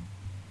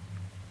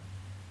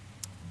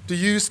 Do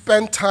you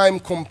spend time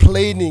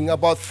complaining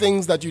about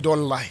things that you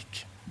don't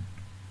like?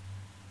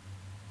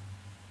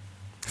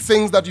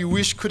 Things that you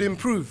wish could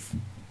improve?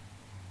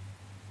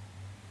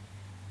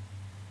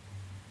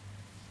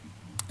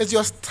 Is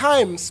your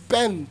time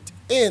spent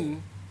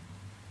in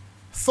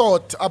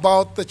thought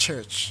about the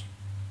church,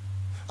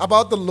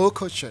 about the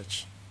local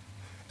church?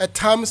 A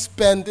time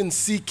spent in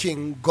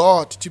seeking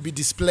God to be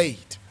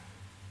displayed?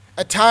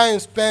 A time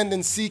spent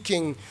in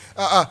seeking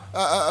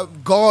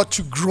God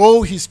to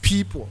grow his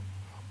people?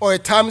 Or a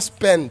time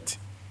spent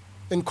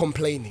in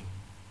complaining?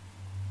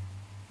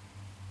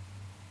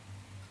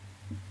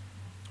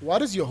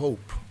 What is your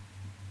hope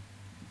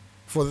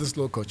for this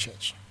local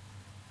church?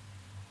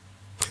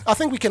 I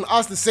think we can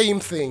ask the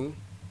same thing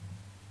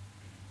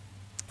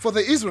for the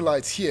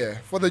Israelites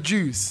here, for the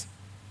Jews.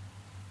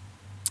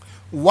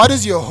 What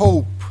is your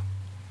hope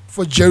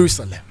for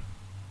Jerusalem?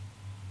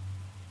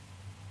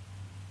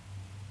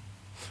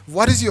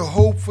 What is your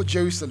hope for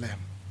Jerusalem?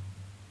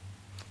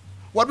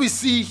 What we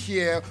see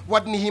here,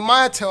 what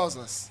Nehemiah tells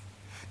us,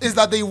 is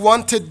that they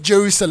wanted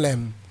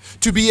Jerusalem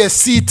to be a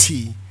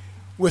city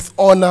with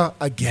honor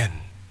again.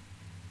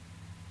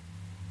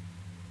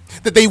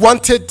 That they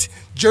wanted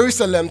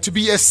Jerusalem to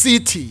be a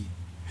city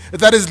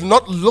that is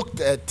not looked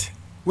at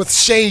with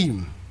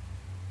shame.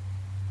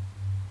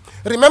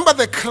 Remember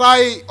the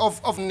cry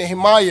of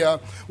Nehemiah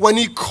when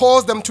he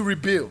calls them to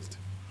rebuild.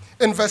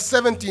 In verse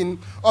 17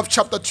 of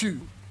chapter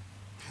 2.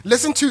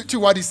 Listen to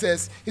what he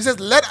says. He says,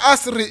 let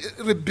us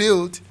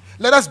rebuild,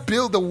 let us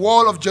build the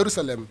wall of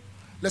Jerusalem.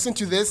 Listen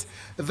to this,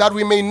 that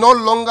we may no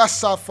longer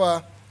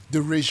suffer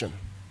derision.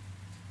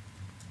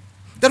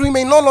 That we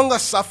may no longer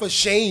suffer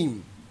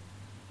shame.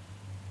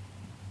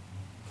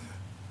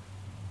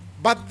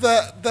 But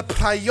the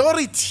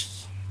priority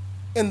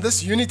in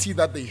this unity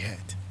that they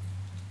had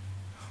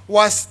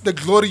was the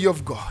glory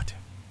of God.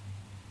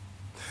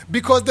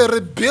 Because the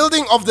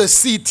rebuilding of the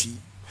city,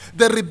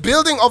 the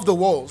rebuilding of the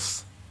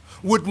walls,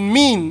 would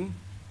mean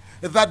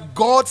that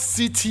God's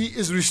city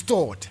is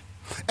restored.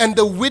 And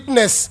the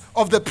witness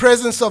of the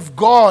presence of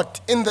God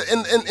in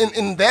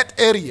that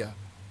area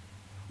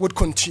would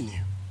continue.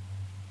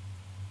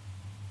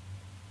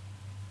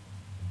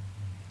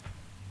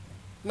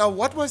 Now,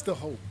 what was the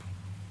hope?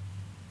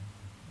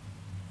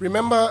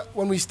 Remember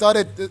when we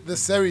started the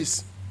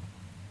series,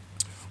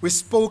 we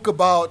spoke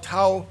about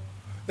how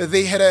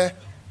they had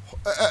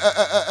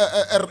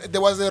there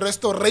was a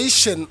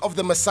restoration of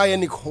the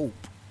messianic hope.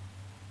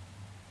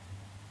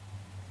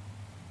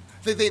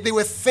 They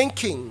were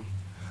thinking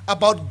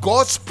about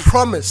God's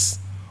promise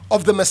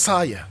of the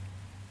Messiah.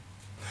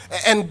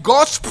 And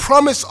God's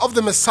promise of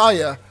the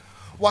Messiah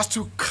was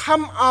to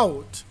come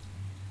out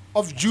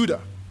of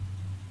Judah.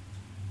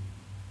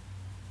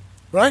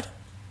 Right?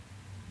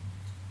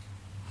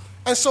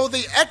 And so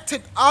they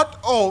acted out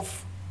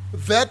of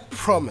that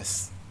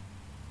promise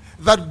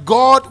that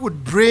God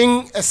would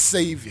bring a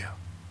Savior.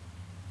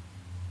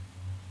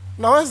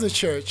 Now, as a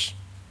church,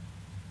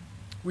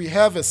 we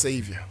have a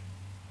Savior.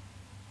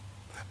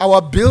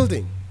 Our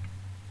building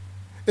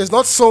is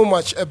not so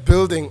much a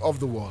building of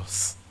the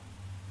walls.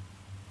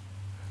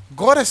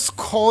 God has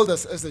called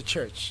us as a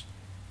church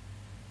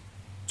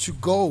to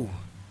go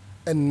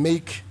and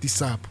make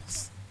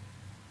disciples.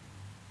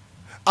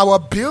 Our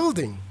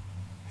building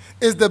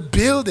is the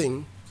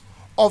building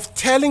of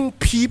telling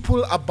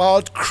people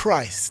about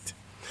Christ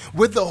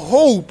with the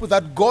hope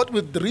that God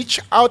would reach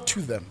out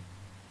to them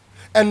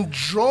and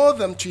draw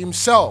them to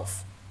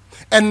himself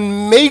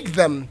and make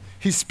them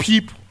his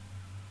people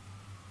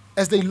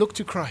as they look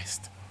to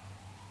Christ.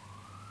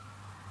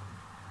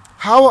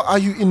 How are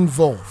you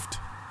involved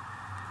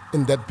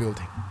in that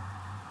building?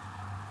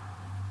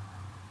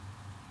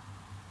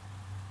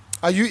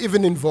 Are you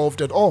even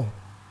involved at all?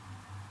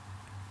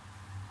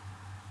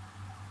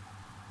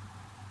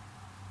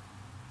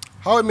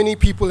 How many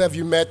people have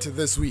you met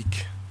this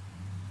week?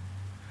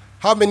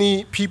 How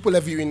many people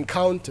have you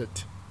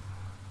encountered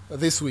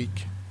this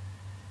week?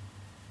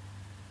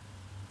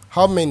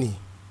 How many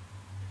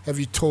have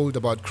you told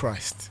about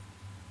Christ?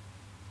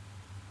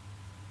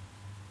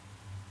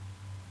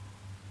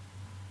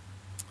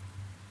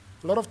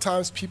 A lot of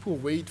times people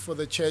wait for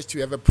the church to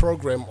have a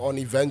program on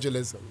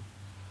evangelism.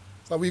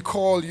 So we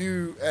call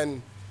you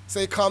and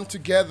say, come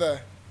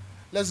together,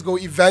 let's go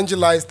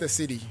evangelize the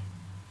city.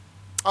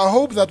 I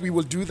hope that we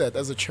will do that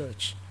as a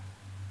church.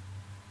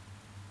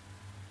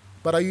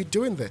 But are you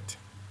doing that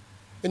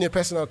in your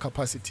personal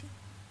capacity?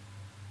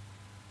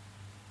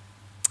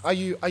 Are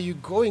you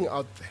going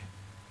out there?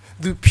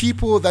 Do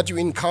people that you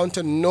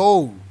encounter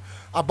know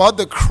about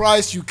the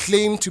Christ you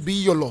claim to be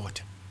your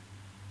Lord?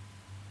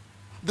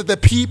 That the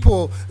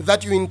people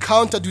that you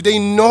encounter, do they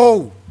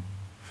know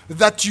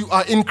that you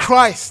are in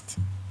Christ?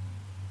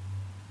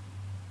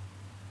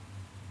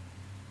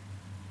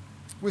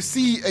 We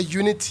see a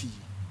unity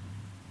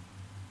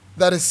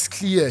that is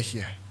clear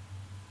here.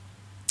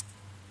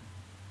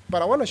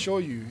 But I want to show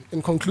you,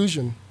 in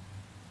conclusion,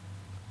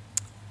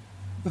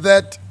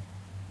 that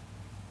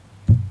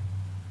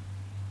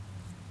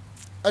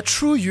a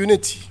true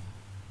unity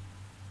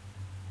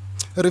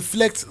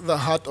reflects the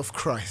heart of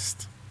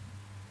Christ,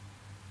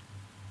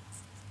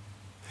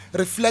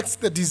 reflects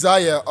the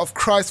desire of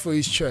Christ for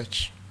his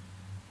church.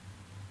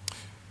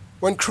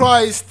 When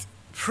Christ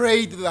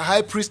prayed the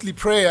high priestly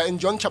prayer in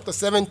John chapter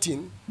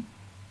 17,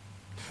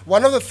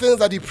 one of the things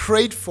that he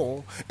prayed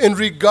for in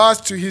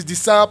regards to his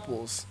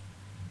disciples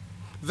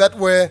that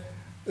were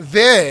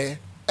there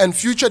and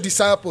future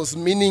disciples,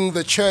 meaning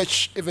the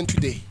church even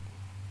today,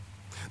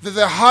 that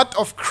the heart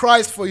of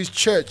Christ for his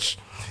church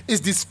is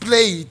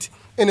displayed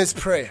in his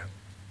prayer.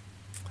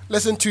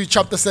 Listen to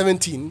chapter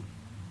 17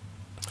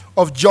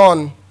 of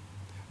John,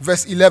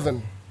 verse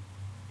 11.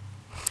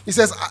 He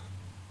says,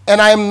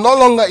 and I am no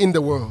longer in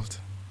the world,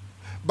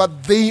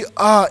 but they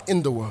are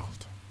in the world.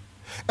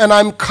 And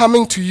I'm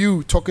coming to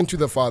you, talking to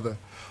the Father.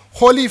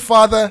 Holy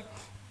Father,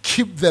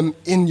 keep them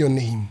in your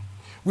name,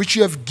 which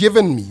you have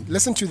given me.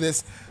 Listen to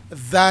this,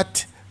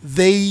 that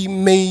they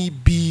may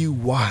be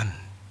one,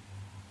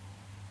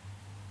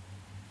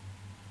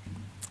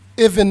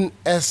 even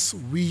as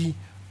we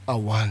are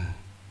one.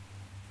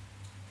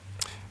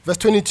 Verse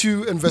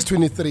 22 and verse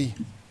 23.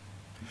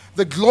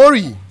 The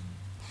glory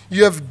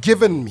you have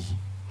given me,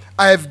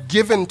 I have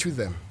given to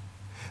them,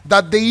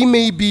 that they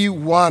may be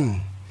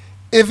one,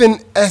 even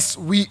as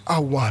we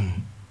are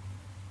one.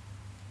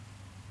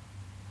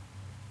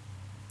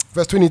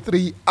 Verse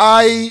 23,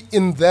 I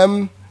in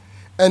them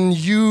and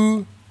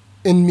you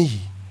in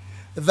me,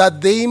 that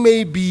they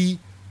may be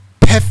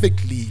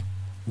perfectly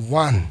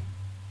one,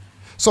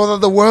 so that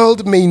the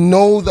world may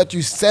know that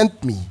you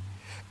sent me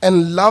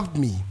and loved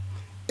me,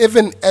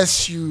 even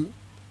as you,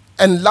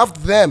 and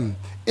loved them,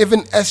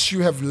 even as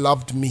you have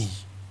loved me.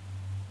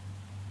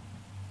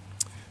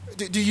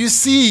 Do you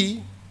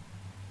see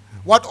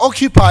what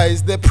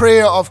occupies the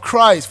prayer of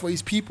Christ for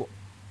his people?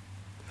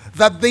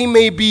 That they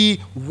may be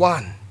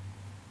one.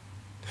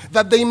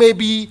 That they may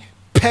be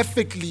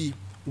perfectly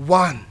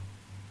one.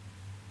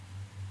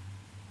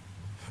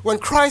 When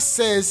Christ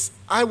says,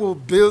 I will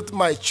build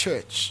my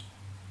church,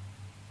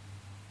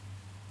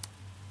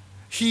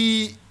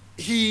 he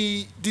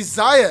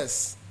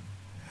desires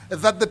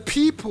that the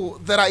people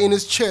that are in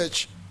his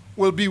church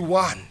will be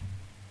one.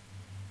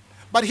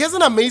 But here's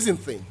an amazing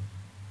thing.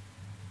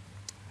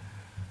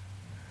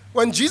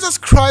 When Jesus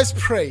Christ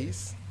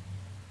prays,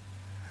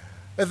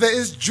 there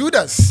is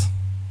Judas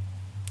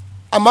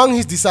among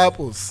his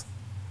disciples.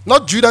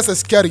 Not Judas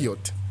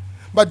Iscariot,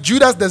 but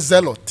Judas the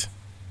Zealot.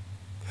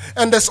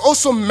 And there's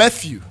also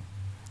Matthew,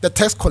 the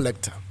tax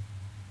collector.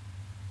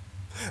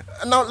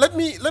 Now, let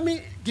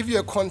me give you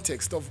a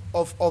context of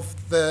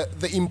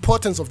the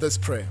importance of this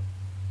prayer.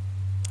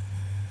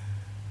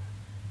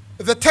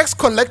 The tax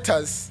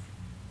collectors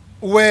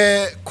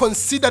were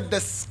considered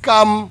the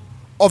scum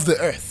of the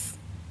earth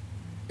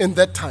in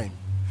that time.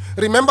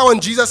 Remember when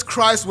Jesus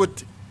Christ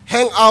would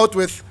hang out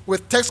with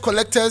tax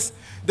collectors,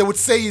 they would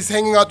say he's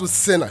hanging out with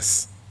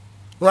sinners,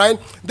 right?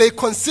 They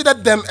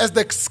considered them as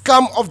the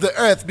scum of the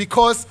earth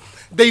because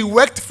they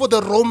worked for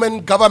the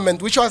Roman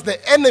government, which was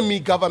the enemy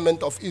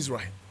government of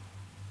Israel.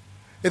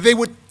 They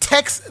would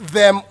tax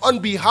them on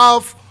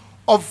behalf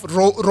of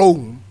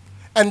Rome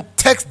and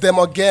tax them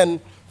again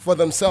for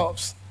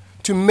themselves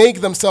to make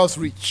themselves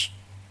rich.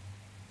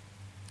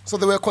 So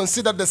they were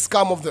considered the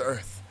scum of the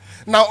earth.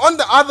 Now, on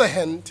the other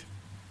hand,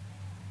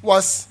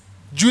 was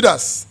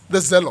Judas the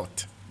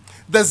Zealot.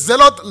 The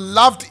Zealot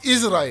loved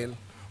Israel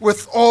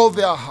with all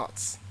their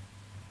hearts.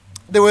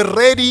 They were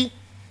ready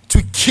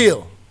to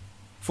kill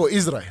for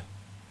Israel.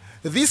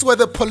 These were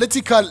the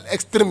political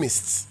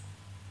extremists.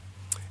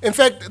 In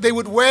fact, they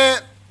would wear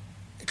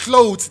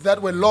clothes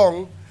that were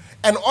long,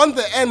 and on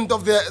the end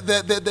of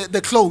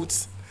the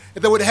clothes,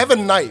 they would have a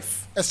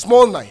knife, a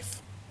small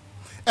knife.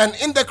 And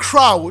in the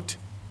crowd,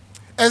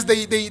 as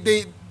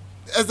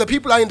the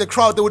people are in the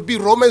crowd, there would be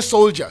Roman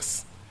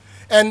soldiers.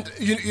 And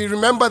you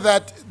remember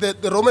that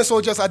the Roman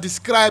soldiers are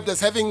described as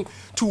having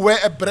to wear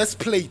a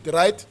breastplate,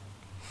 right?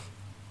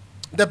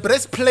 The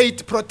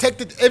breastplate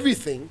protected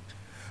everything,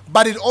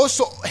 but it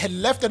also had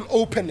left an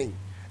opening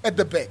at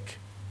the back.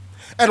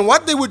 And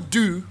what they would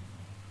do,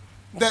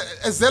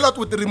 a zealot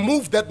would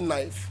remove that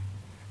knife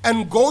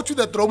and go to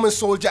that Roman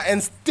soldier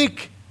and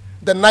stick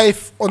the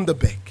knife on the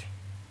back.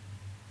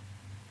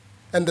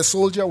 And the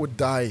soldier would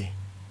die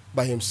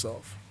by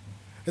himself.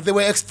 They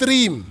were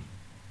extreme.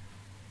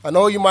 I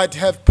know you might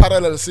have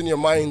parallels in your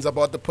minds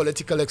about the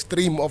political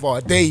extreme of our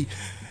day.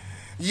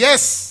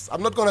 Yes,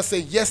 I'm not going to say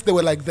yes, they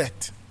were like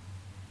that.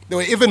 They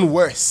were even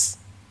worse.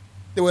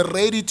 They were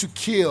ready to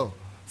kill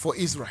for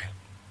Israel.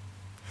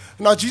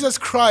 Now, Jesus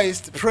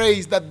Christ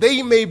prays that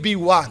they may be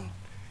one.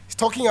 He's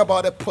talking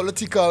about a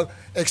political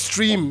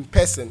extreme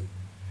person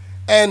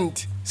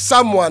and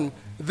someone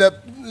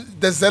that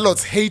the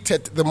zealots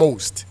hated the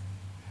most.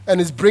 And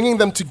he's bringing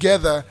them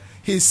together.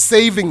 He's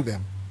saving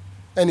them.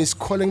 And he's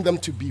calling them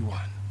to be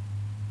one.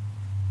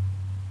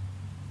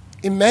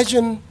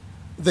 Imagine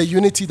the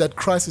unity that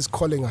Christ is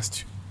calling us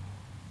to.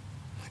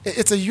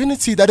 It's a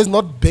unity that is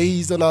not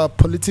based on our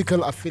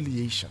political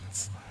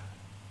affiliations.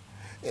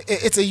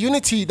 It's a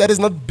unity that is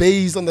not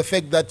based on the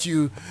fact that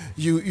you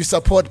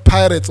support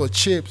Pirates or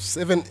Chips,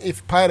 even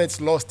if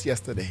Pirates lost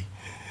yesterday.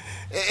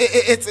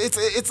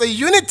 It's a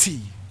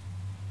unity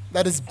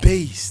that is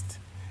based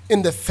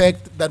in the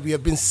fact that we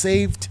have been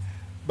saved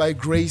by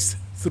grace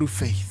through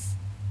faith.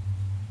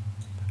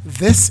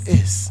 This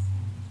is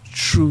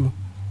true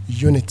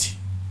unity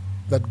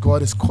that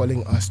God is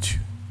calling us to.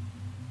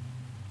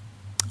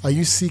 Are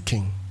you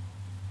seeking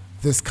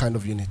this kind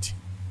of unity?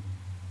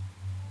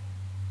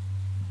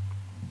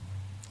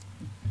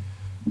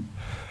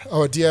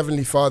 Our dear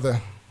Heavenly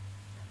Father,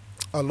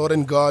 our Lord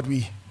and God,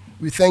 we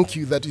thank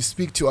you that you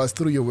speak to us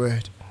through your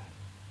word.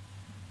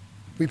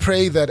 We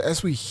pray that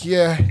as we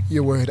hear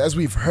your word, as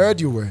we've heard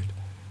your word,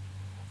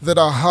 that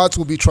our hearts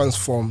will be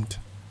transformed,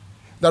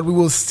 that we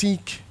will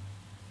seek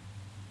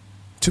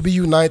to be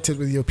united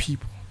with your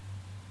people.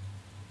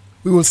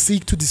 We will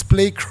seek to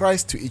display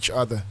Christ to each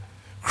other,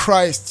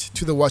 Christ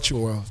to the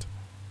watching world.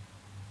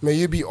 May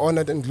you be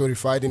honored and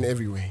glorified in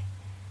every way.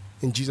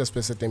 In Jesus'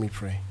 blessed name we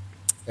pray.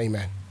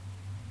 Amen.